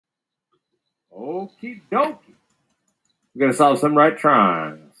Okie dokie. We're going to solve some right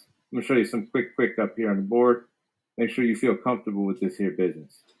triangles. I'm going to show you some quick up here on the board. Make sure you feel comfortable with this here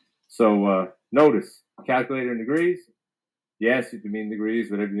business. So notice, calculator in degrees. Yes, you can mean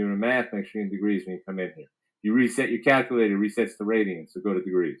degrees. Whatever you're doing in math, make sure you're in degrees when you come in here. You reset your calculator, resets to radians, so go to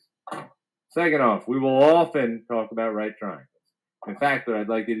degrees. Second off, we will often talk about right triangles. In fact, what I'd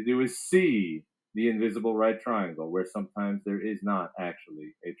like you to do is see the invisible right triangle, where sometimes there is not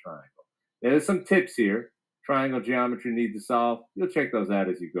actually a triangle. There's some tips here. Triangle geometry need to solve. You'll check those out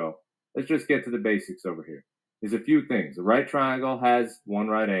as you go. Let's just get to the basics over here. There's a few things. A right triangle has one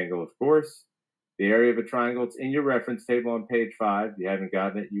right angle, of course. The area of a triangle, it's in your reference table on page 5. If you haven't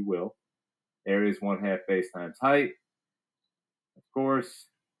gotten it, you will. Area is 1/2 base times height. Of course.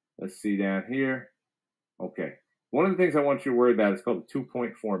 Let's see down here. Okay. One of the things I want you to worry about is called the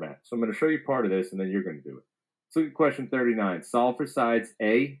 2-point format. So I'm going to show you part of this, and then you're going to do it. Let's look at question 39. Solve for sides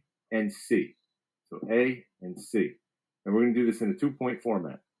A and C. So A and C. And we're going to do this in a 2-point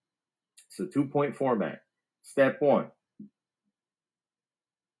format. So 2-point format. Step 1.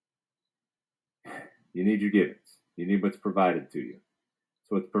 You need your givens. You need what's provided to you.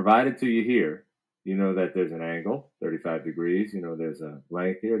 So what's provided to you here, you know that there's an angle, 35 degrees. You know there's a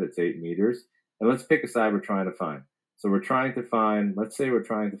length here that's 8 meters. And let's pick a side we're trying to find. So we're trying to find, let's say we're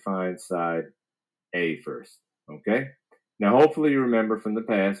trying to find side A first, okay? Now, hopefully you remember from the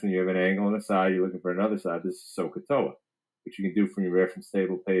past, when you have an angle on a side, you're looking for another side, this is SOHCAHTOA, which you can do from your reference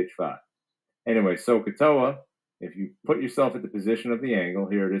table, page 5. Anyway, SOHCAHTOA, if you put yourself at the position of the angle,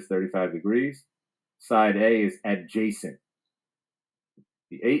 here it is 35 degrees, side A is adjacent.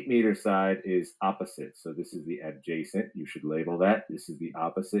 The 8-meter side is opposite. So this is the adjacent. You should label that. This is the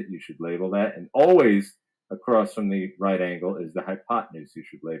opposite. You should label that. And always across from the right angle is the hypotenuse. You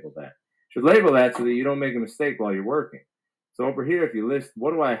should label that. You should label that so that you don't make a mistake while you're working. So over here, if you list,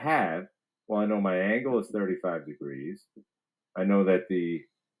 what do I have? Well, I know my angle is 35 degrees. I know that the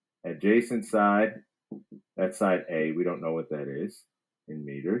adjacent side, that's side A. We don't know what that is in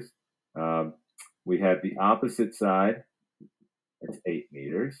meters. We have the opposite side. That's 8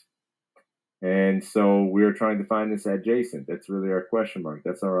 meters. And so we're trying to find this adjacent. That's really our question mark.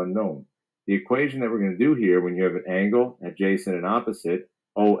 That's our unknown. The equation that we're going to do here, when you have an angle, adjacent, and opposite,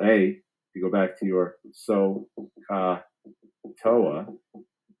 OA, if you go back to your SOHCAHTOA,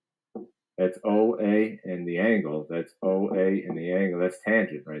 that's OA and the angle. That's OA and the angle. That's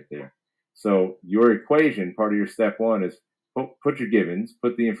tangent right there. So your equation, part of your step 1 is put your givens,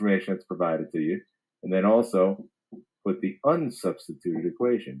 put the information that's provided to you, and then also put the unsubstituted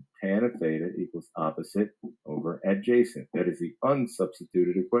equation. Tan of theta equals opposite over adjacent. That is the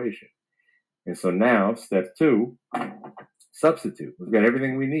unsubstituted equation. And so now, step 2, substitute. We've got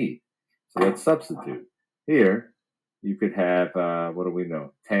everything we need. So let's substitute. Here, you could have, what do we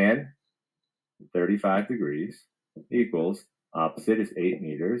know? Tan, 35 degrees, equals, opposite is 8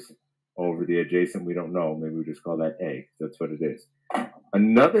 meters, over the adjacent we don't know. Maybe we just call that A. That's what it is.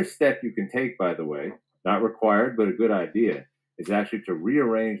 Another step you can take, by the way, not required, but a good idea, is actually to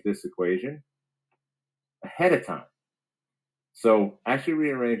rearrange this equation ahead of time. So actually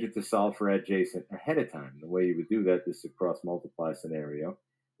rearrange it to solve for adjacent ahead of time. The way you would do that, this is a cross multiply scenario.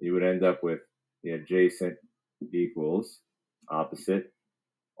 You would end up with the adjacent equals opposite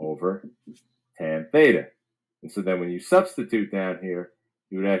over tan theta. And so then when you substitute down here,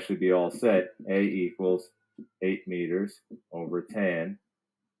 you would actually be all set. A equals 8 meters over tan,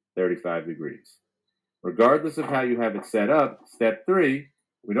 35 degrees. Regardless of how you have it set up, step 3,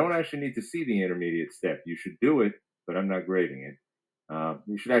 we don't actually need to see the intermediate step. You should do it, but I'm not grading it.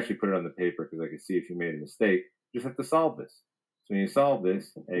 You should actually put it on the paper because I can see if you made a mistake. You just have to solve this. So when you solve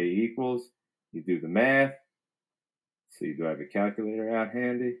this, A equals, you do the math. See, do I have a calculator out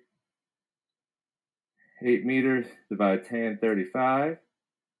handy? 8 meters divided tan 35.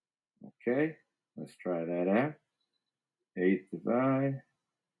 Okay, let's try that out. 8 divide.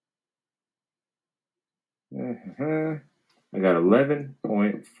 I got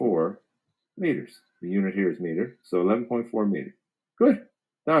 11.4 meters. The unit here is meter, so 11.4 meters. Good,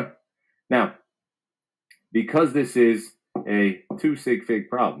 done. Now, because this is a 2 sig fig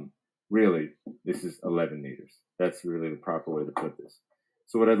problem, really, this is 11 meters. That's really the proper way to put this.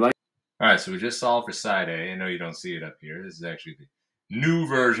 So what I'd like... All right, so we just solved for side A. I know you don't see it up here. This is actually the new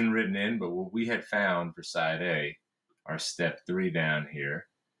version written in, but what we had found for side A, our step 3 down here,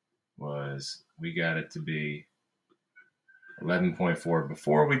 was we got it to be 11.4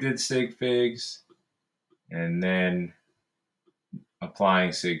 before we did sig figs, and then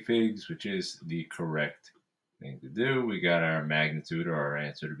applying sig figs, which is the correct thing to do. We got our magnitude, or our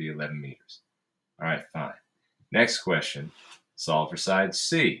answer, to be 11 meters. All right, fine. Next question, solve for side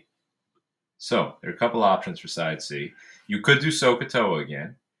C. So there are a couple options for side C. You could do SOHCAHTOA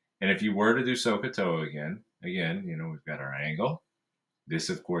again. And if you were to do SOHCAHTOA again, we've got our angle.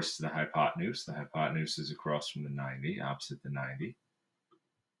 This, of course, is the hypotenuse. The hypotenuse is across from the 90, opposite the 90.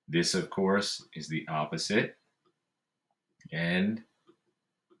 This, of course, is the opposite and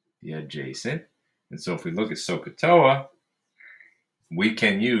the adjacent. And so if we look at SOHCAHTOA, we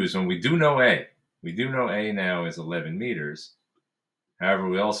can use, when we do know A now is 11 meters. However,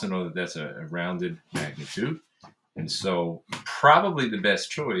 we also know that that's a rounded magnitude. And so probably the best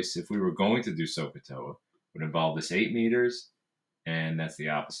choice, if we were going to do SOHCAHTOA, would involve this 8 meters, and that's the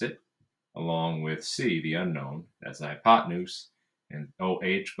opposite, along with C, the unknown, that's the hypotenuse, and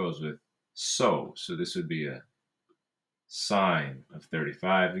OH goes with SO. So this would be a sine of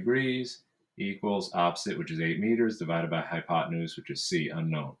 35 degrees equals opposite, which is 8 meters, divided by hypotenuse, which is C,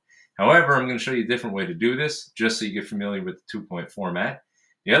 unknown. However, I'm going to show you a different way to do this, just so you get familiar with the 2-point format.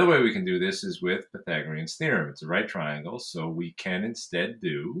 The other way we can do this is with Pythagorean's theorem. It's a right triangle, so we can instead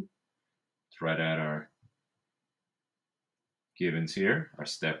do, let's write out our givens here, our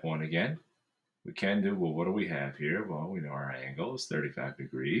step 1 again. We can do, well, what do we have here? Well, we know our angle is 35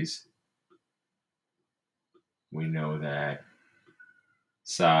 degrees. We know that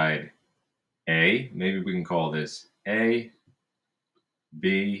side A, maybe we can call this A,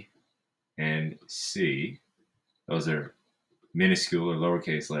 B, and C. Those are minuscule or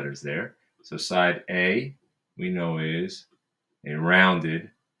lowercase letters there. So side A, we know is a rounded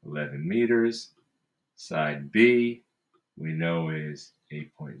 11 meters. Side B, we know is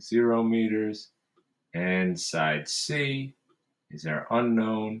 8.0 meters. And side C is our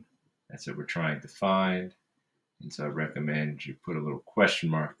unknown. That's what we're trying to find. And so I recommend you put a little question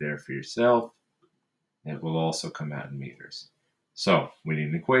mark there for yourself. It will also come out in meters. So we need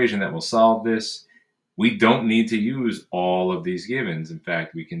an equation that will solve this. We don't need to use all of these givens. In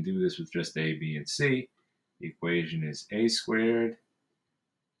fact, we can do this with just A, B, and C. The equation is A squared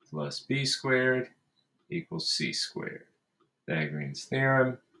plus B squared equals C squared. Pythagorean's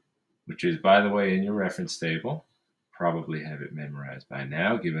theorem, which is, by the way, in your reference table. Probably have it memorized by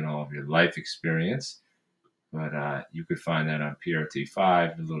now, given all of your life experience. But you could find that on PRT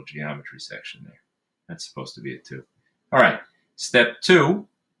 5, the little geometry section there. That's supposed to be it too. All right, step 2,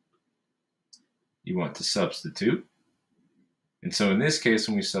 you want to substitute. And so in this case,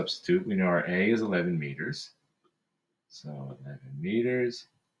 when we substitute, we know our A is 11 meters. So 11 meters.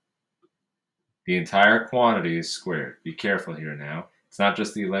 The entire quantity is squared. Be careful here now. It's not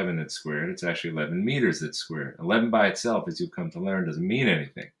just the 11 that's squared. It's actually 11 meters that's squared. 11 by itself, as you'll come to learn, doesn't mean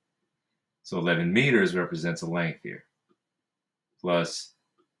anything. So 11 meters represents a length here. Plus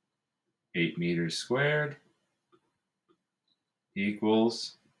 8 meters squared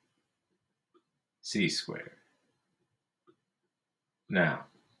equals C squared. Now,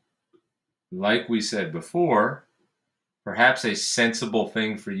 like we said before, perhaps a sensible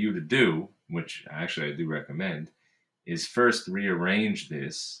thing for you to do, which actually I do recommend, is first rearrange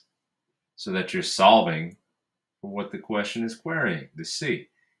this so that you're solving for what the question is querying, the C.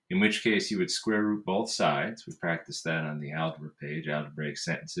 In which case you would square root both sides. We practiced that on the algebra page, algebraic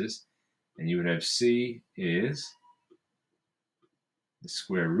sentences. And you would have C is the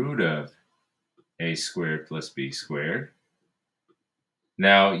square root of A squared plus B squared.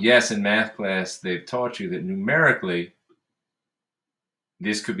 Now, yes, in math class, they've taught you that numerically,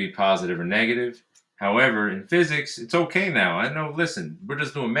 this could be positive or negative. However, in physics, it's okay now. I know, listen, we're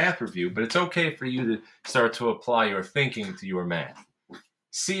just doing math review, but it's okay for you to start to apply your thinking to your math.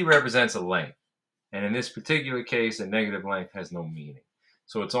 C represents a length. And in this particular case, a negative length has no meaning.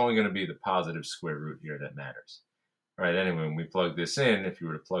 So it's only going to be the positive square root here that matters. All right, anyway, when we plug this in, if you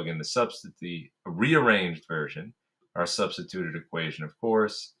were to plug in the rearranged version, our substituted equation, of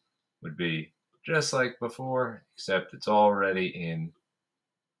course, would be just like before, except it's already in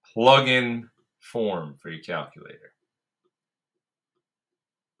plug-in form for your calculator.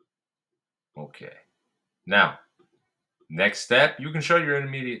 Okay. Now, next step, you can show your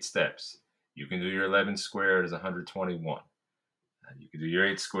intermediate steps. You can do your 11 squared as 121. You can do your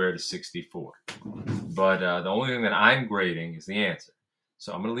 8 squared as 64. But the only thing that I'm grading is the answer.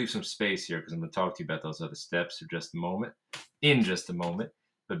 So I'm going to leave some space here because I'm going to talk to you about those other steps in just a moment.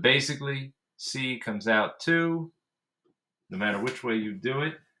 But basically, C comes out to, no matter which way you do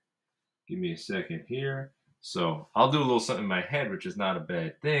it, give me a second here. So I'll do a little something in my head, which is not a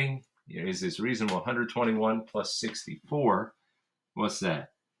bad thing. Is this reasonable? 121 plus 64. What's that?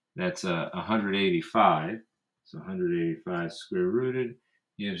 That's 185. So 185 square rooted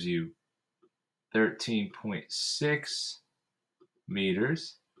gives you 13.6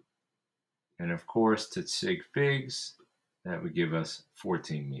 meters. And of course, to sig figs, that would give us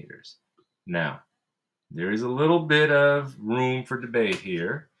 14 meters. Now, there is a little bit of room for debate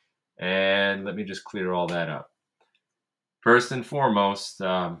here, and let me just clear all that up. First and foremost,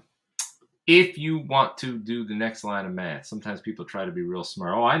 if you want to do the next line of math, sometimes people try to be real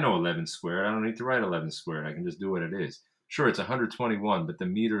smart. Oh, I know 11 squared. I don't need to write 11 squared. I can just do what it is. Sure, it's 121, but the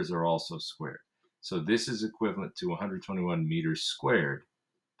meters are also squared. So this is equivalent to 121 meters squared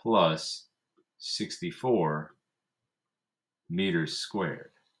plus 64 meters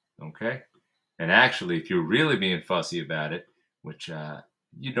squared. Okay? And actually, if you're really being fussy about it, which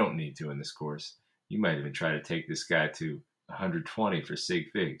you don't need to in this course, you might even try to take this guy to 120 for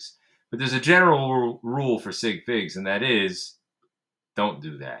sig figs. But there's a general rule for sig figs, and that is don't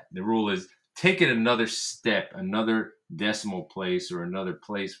do that. The rule is take it another step, another decimal place or another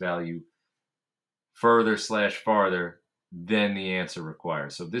place value further / farther than the answer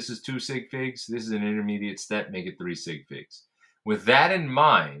requires. So this is 2 sig figs. This is an intermediate step. Make it 3 sig figs. With that in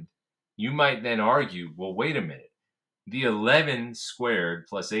mind, you might then argue, well, wait a minute. The 11 squared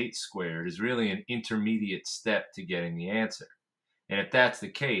plus 8 squared is really an intermediate step to getting the answer. And if that's the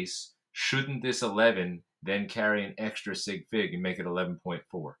case, shouldn't this 11 then carry an extra sig fig and make it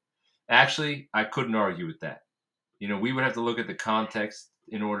 11.4? Actually, I couldn't argue with that. We would have to look at the context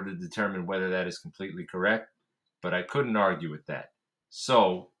in order to determine whether that is completely correct, but I couldn't argue with that.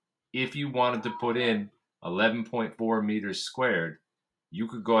 So if you wanted to put in 11.4 meters squared, you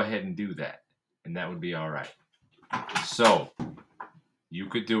could go ahead and do that, and that would be all right. So you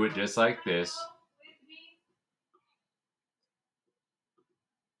could do it just like this.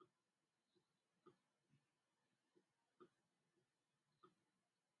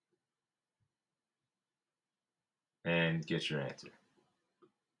 And get your answer.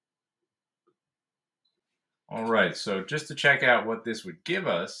 All right, so just to check out what this would give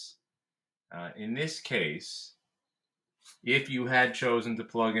us, in this case, if you had chosen to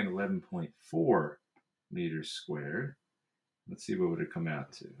plug in 11.4 meters squared, let's see what would it come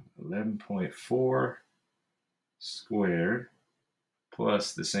out to. 11.4 squared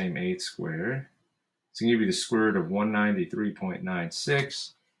plus the same 8 squared. It's going to give you the square root of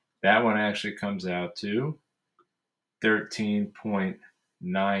 193.96. That one actually comes out to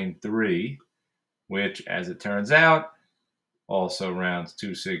 13.93, which, as it turns out, also rounds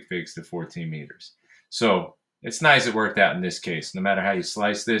 2 sig figs to 14 meters. So it's nice it worked out in this case. No matter how you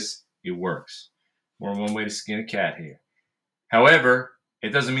slice this, it works. More than one way to skin a cat here. However, it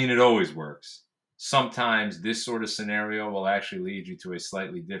doesn't mean it always works. Sometimes this sort of scenario will actually lead you to a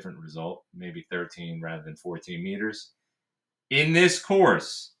slightly different result, maybe 13 rather than 14 meters. In this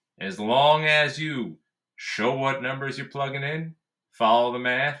course, as long as you show what numbers you're plugging in, follow the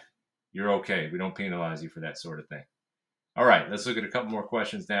math, you're okay. We don't penalize you for that sort of thing. All right, let's look at a couple more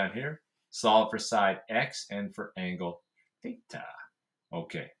questions down here. Solve for side X and for angle theta.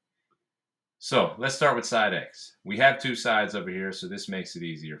 Okay. So let's start with side X. We have 2 sides over here, so this makes it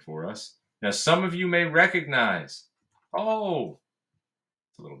easier for us. Now, some of you may recognize, oh,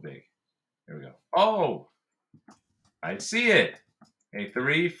 it's a little big. There we go. Oh, I see it. A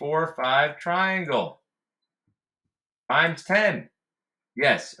 3, 4, 5 triangle times 10.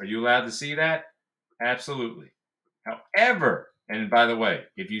 Yes, are you allowed to see that? Absolutely. However, and by the way,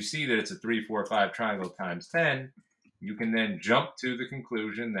 if you see that it's a 3, 4, 5 triangle times 10, you can then jump to the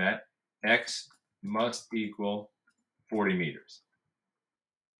conclusion that X must equal 40 meters.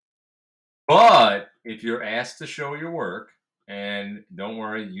 But if you're asked to show your work, and don't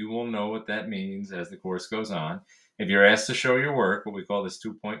worry, you will know what that means as the course goes on. If you're asked to show your work, what we call this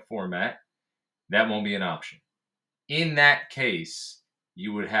 2-point format, that won't be an option. In that case,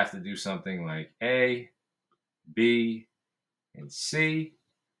 you would have to do something like A, B, and C.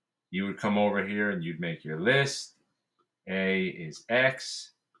 You would come over here and you'd make your list. A is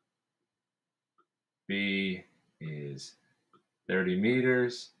X. B is 30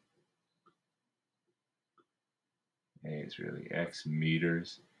 meters. A is really X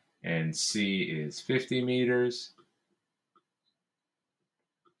meters. And C is 50 meters.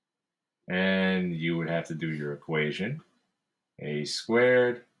 And you would have to do your equation. A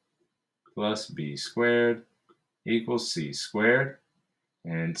squared plus B squared equals C squared.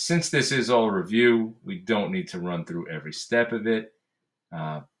 And since this is all review, we don't need to run through every step of it.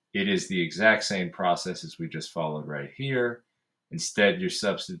 It is the exact same process as we just followed right here. Instead, you're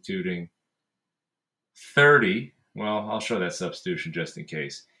substituting 30. Well, I'll show that substitution just in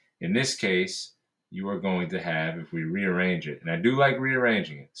case. In this case, you are going to have, if we rearrange it, and I do like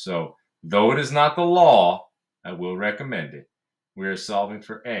rearranging it. So, though it is not the law, I will recommend it. We are solving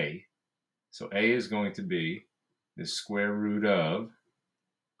for A. So A is going to be the square root of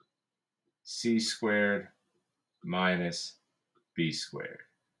C squared minus B squared.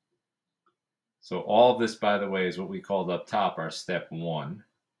 So all of this, by the way, is what we called up top our step 1.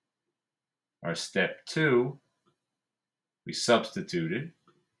 Our step 2, we substituted.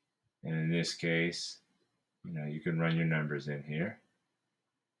 And in this case, you can run your numbers in here.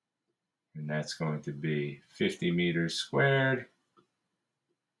 And that's going to be 50 meters squared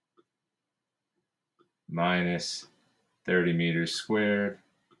minus 30 meters squared.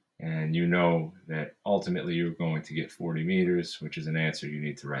 And you know that ultimately you're going to get 40 meters, which is an answer you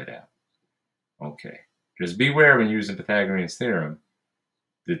need to write out. Okay. Just beware when using Pythagorean's theorem.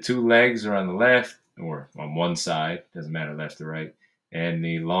 The two legs are on the left, or on one side, doesn't matter left or right, and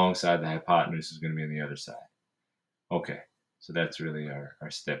the long side, the hypotenuse, is going to be on the other side. Okay, so that's really our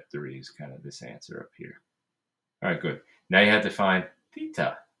step 3 is kind of this answer up here. All right, good. Now you have to find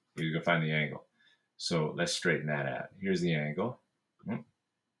theta. You're going to find the angle. So let's straighten that out. Here's the angle.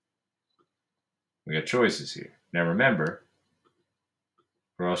 We got choices here. Now remember,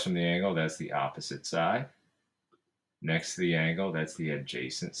 across from the angle, that's the opposite side. Next to the angle, that's the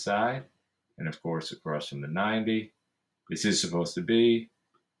adjacent side. And of course, across from the 90, this is supposed to be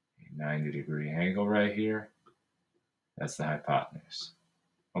a 90-degree angle right here. That's the hypotenuse.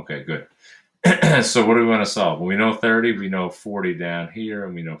 Okay, good. So what do we want to solve? Well, we know 30, we know 40 down here,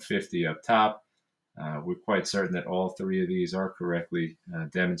 and we know 50 up top. We're quite certain that all 3 of these are correctly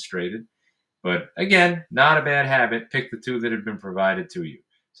demonstrated. But again, not a bad habit. Pick the 2 that have been provided to you.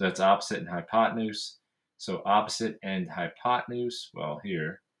 So that's opposite and hypotenuse. So opposite and hypotenuse, well,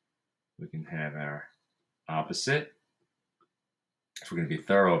 here we can have our opposite. If we're going to be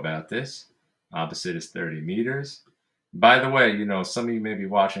thorough about this, opposite is 30 meters. By the way, some of you may be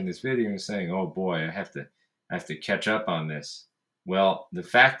watching this video and saying, oh boy, I have to catch up on this. Well, the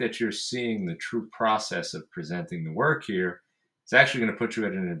fact that you're seeing the true process of presenting the work here is actually going to put you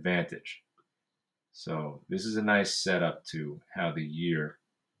at an advantage. So this is a nice setup to how the year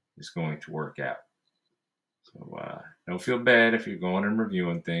is going to work out. So don't feel bad if you're going and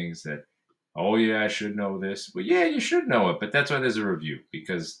reviewing things that, oh yeah, I should know this. Well, yeah, you should know it, but that's why there's a review,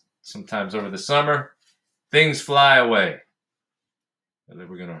 because sometimes over the summer, things fly away. And then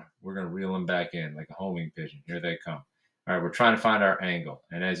we're gonna reel them back in like a homing pigeon. Here they come. All right, we're trying to find our angle,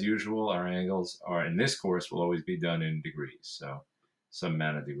 and as usual, our angles are in this course will always be done in degrees, so some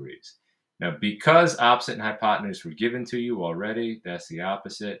amount of degrees. Now, because opposite and hypotenuse were given to you already, that's the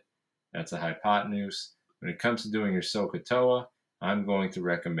opposite, that's a hypotenuse. When it comes to doing your SOHCAHTOA, I'm going to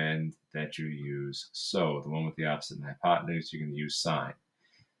recommend that you use the one with the opposite and hypotenuse. You're going to use sine.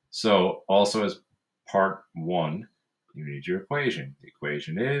 So also as part 1, you need your equation. The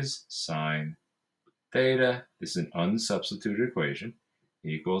equation is sine theta, this is an unsubstituted equation,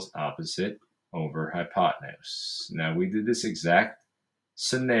 equals opposite over hypotenuse. Now we did this exact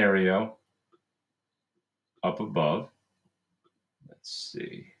scenario up above. Let's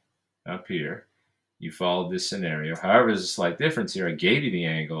see, up here. You followed this scenario. However, there's a slight difference here. I gave you the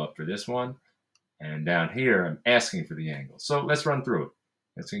angle up for this one, and down here I'm asking for the angle. So let's run through it.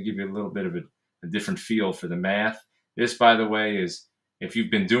 That's going to give you a little bit of a different feel for the math. This, by the way, is if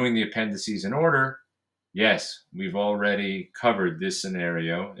you've been doing the appendices in order, yes, we've already covered this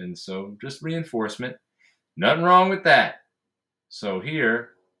scenario, and so just reinforcement. Nothing wrong with that. So here,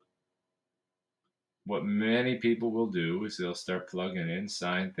 what many people will do is they'll start plugging in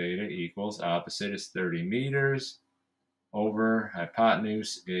sine theta equals opposite is 30 meters over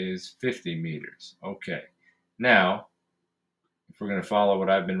hypotenuse is 50 meters. Okay. Now, if we're going to follow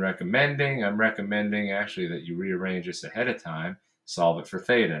what I've been recommending, I'm recommending actually that you rearrange this ahead of time, solve it for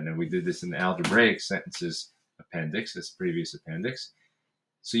theta. And we did this in the algebraic sentences appendix, this previous appendix.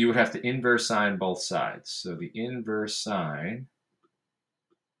 So you would have to inverse sine both sides. So the inverse sine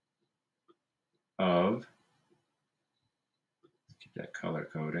of, keep that color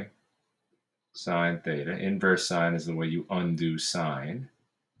coding, sine theta. Inverse sine is the way you undo sine.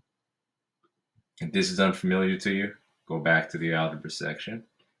 If this is unfamiliar to you, go back to the algebra section.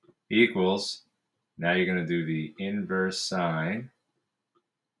 Equals, now you're going to do the inverse sine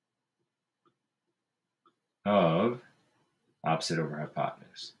of opposite over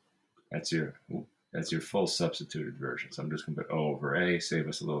hypotenuse. That's your full substituted version. So I'm just going to put O over A, save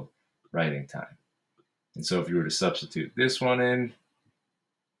us a little writing time. And so if you were to substitute this one in,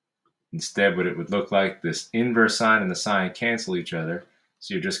 instead what it would look like, this inverse sine and the sine cancel each other.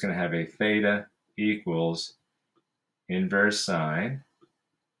 So you're just going to have a theta equals inverse sine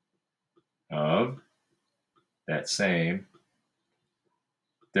of that same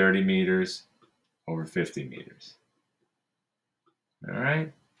 30 meters over 50 meters. All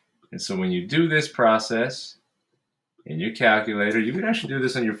right? And so when you do this process in your calculator, you can actually do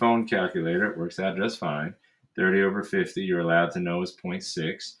this on your phone calculator. It works out just fine. 30 over 50, you're allowed to know is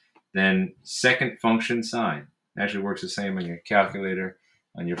 0.6. then second function sign. It actually works the same on your calculator.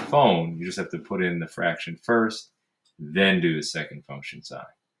 On your phone, you just have to put in the fraction first, then do the second function sign.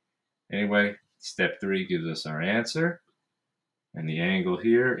 Anyway, step 3 gives us our answer. And the angle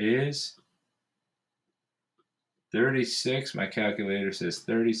here is 36. My calculator says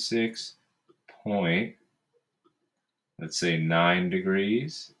 36 point, let's say 9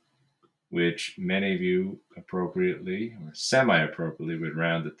 degrees, which many of you appropriately or semi-appropriately would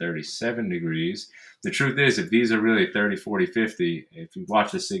round to 37 degrees. The truth is, if these are really 30, 40, 50, if you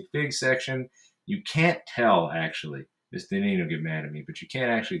watch the sig fig section, you can't tell actually. Miss Deneen will get mad at me, but you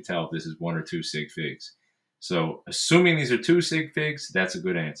can't actually tell if this is 1 or 2 sig figs. So assuming these are 2 sig figs, that's a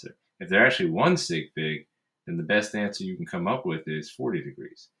good answer. If they're actually 1 sig fig, then the best answer you can come up with is 40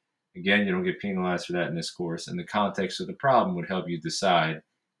 degrees. Again, you don't get penalized for that in this course, and the context of the problem would help you decide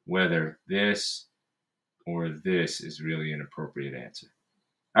whether this or this is really an appropriate answer.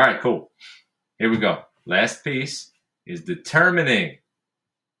 All right, cool. Here we go. Last piece is determining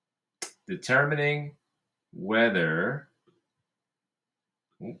whether,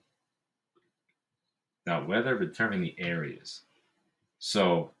 not whether, but determining the areas.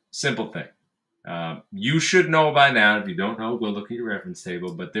 So, simple thing. You should know by now. If you don't know, go look at your reference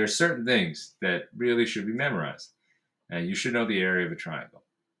table. But there are certain things that really should be memorized. You should know the area of a triangle.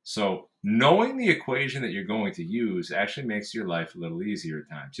 So knowing the equation that you're going to use actually makes your life a little easier at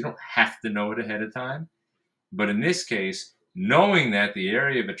times. You don't have to know it ahead of time. But in this case, knowing that the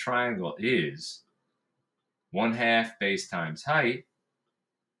area of a triangle is 1/2 base times height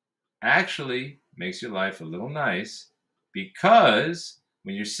actually makes your life a little nice, because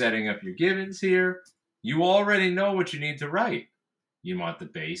when you're setting up your givens here, you already know what you need to write. You want the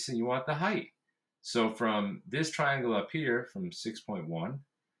base and you want the height. So from this triangle up here, from 6.1,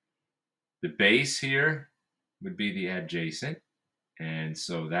 the base here would be the adjacent. And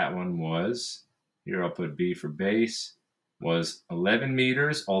so that one was, here I'll put B for base, was 11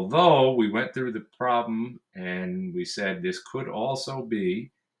 meters. Although we went through the problem and we said this could also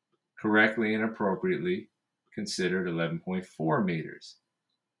be correctly and appropriately considered 11.4 meters.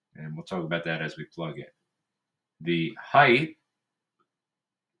 And we'll talk about that as we plug in. The height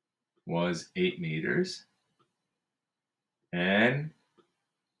was 8 meters. And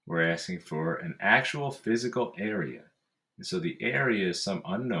we're asking for an actual physical area. And so the area is some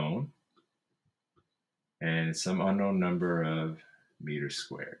unknown, and it's some unknown number of meters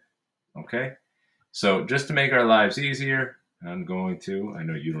squared. Okay? So just to make our lives easier, I'm going to, I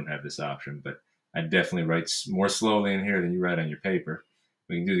know you don't have this option, but I definitely write more slowly in here than you write on your paper.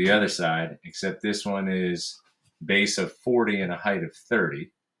 We can do the other side, except this one is base of 40 and a height of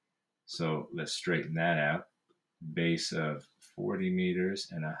 30. So let's straighten that out. Base of 40 meters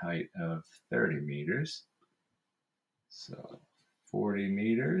and a height of 30 meters. So 40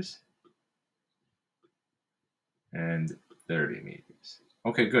 meters and 30 meters.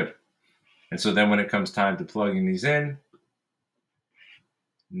 Okay, good. And so then when it comes time to plugging these in,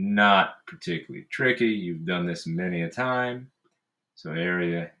 not particularly tricky. You've done this many a time. So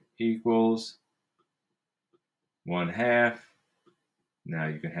area equals 1/2. Now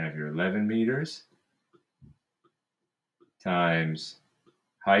you can have your 11 meters times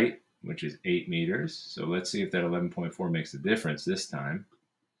height, which is 8 meters. So let's see if that 11.4 makes a difference this time.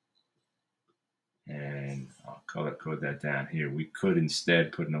 And I'll color code that down here. We could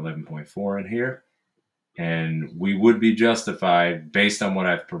instead put an 11.4 in here, and we would be justified based on what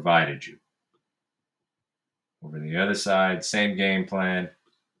I've provided you. Over on the other side, same game plan,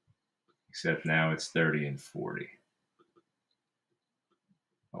 except now it's 30 and 40.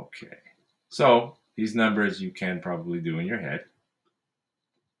 Okay, so these numbers you can probably do in your head.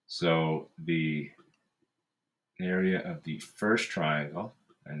 So the area of the first triangle,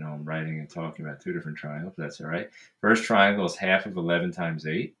 I know I'm writing and talking about two different triangles, but that's all right. First triangle is 1/2 of 11 times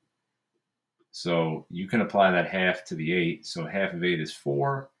 8. So you can apply that 1/2 to the 8. So 1/2 of 8 is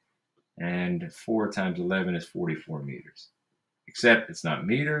 4, and 4 times 11 is 44 meters. Except it's not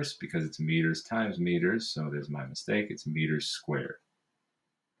meters, because it's meters times meters, so there's my mistake, it's meters squared.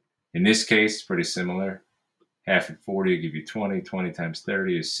 In this case, it's pretty similar. 1/2 of 40 will give you 20. 20 times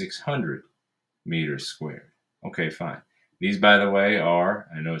 30 is 600 meters squared. Okay, fine. These, by the way, are,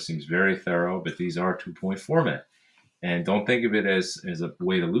 I know it seems very thorough, but these are 2-point format. And don't think of it as a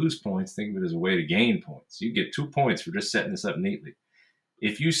way to lose points. Think of it as a way to gain points. You get 2 points for just setting this up neatly.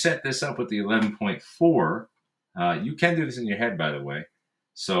 If you set this up with the 11.4, you can do this in your head, by the way.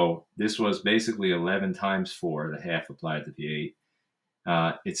 So this was basically 11 times 4, the 1/2 applied to the 8.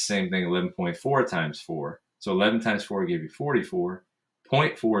 It's the same thing, 11.4 times 4. So 11 times 4 gave you 44.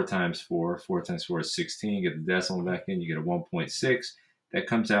 0.4 times 4, 4 times 4 is 16. You get the decimal back in, you get a 1.6. that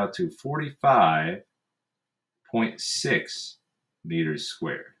comes out to 45.6 meters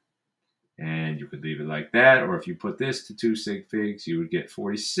squared. And you could leave it like that, or if you put this to 2 sig figs, you would get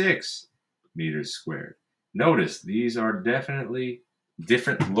 46 meters squared. Notice these are definitely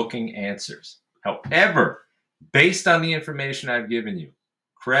different looking answers. However, based on the information I've given you,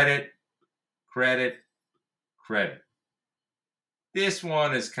 credit, credit, credit. This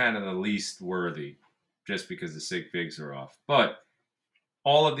one is kind of the least worthy just because the sig figs are off. But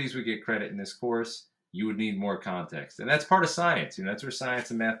all of these would get credit in this course. You would need more context. And that's part of science. That's where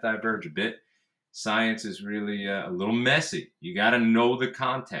science and math diverge a bit. Science is really a little messy. You got to know the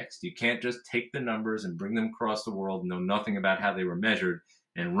context. You can't just take the numbers and bring them across the world and know nothing about how they were measured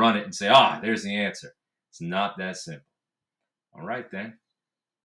and run it and say, there's the answer. It's not that simple. All right, then.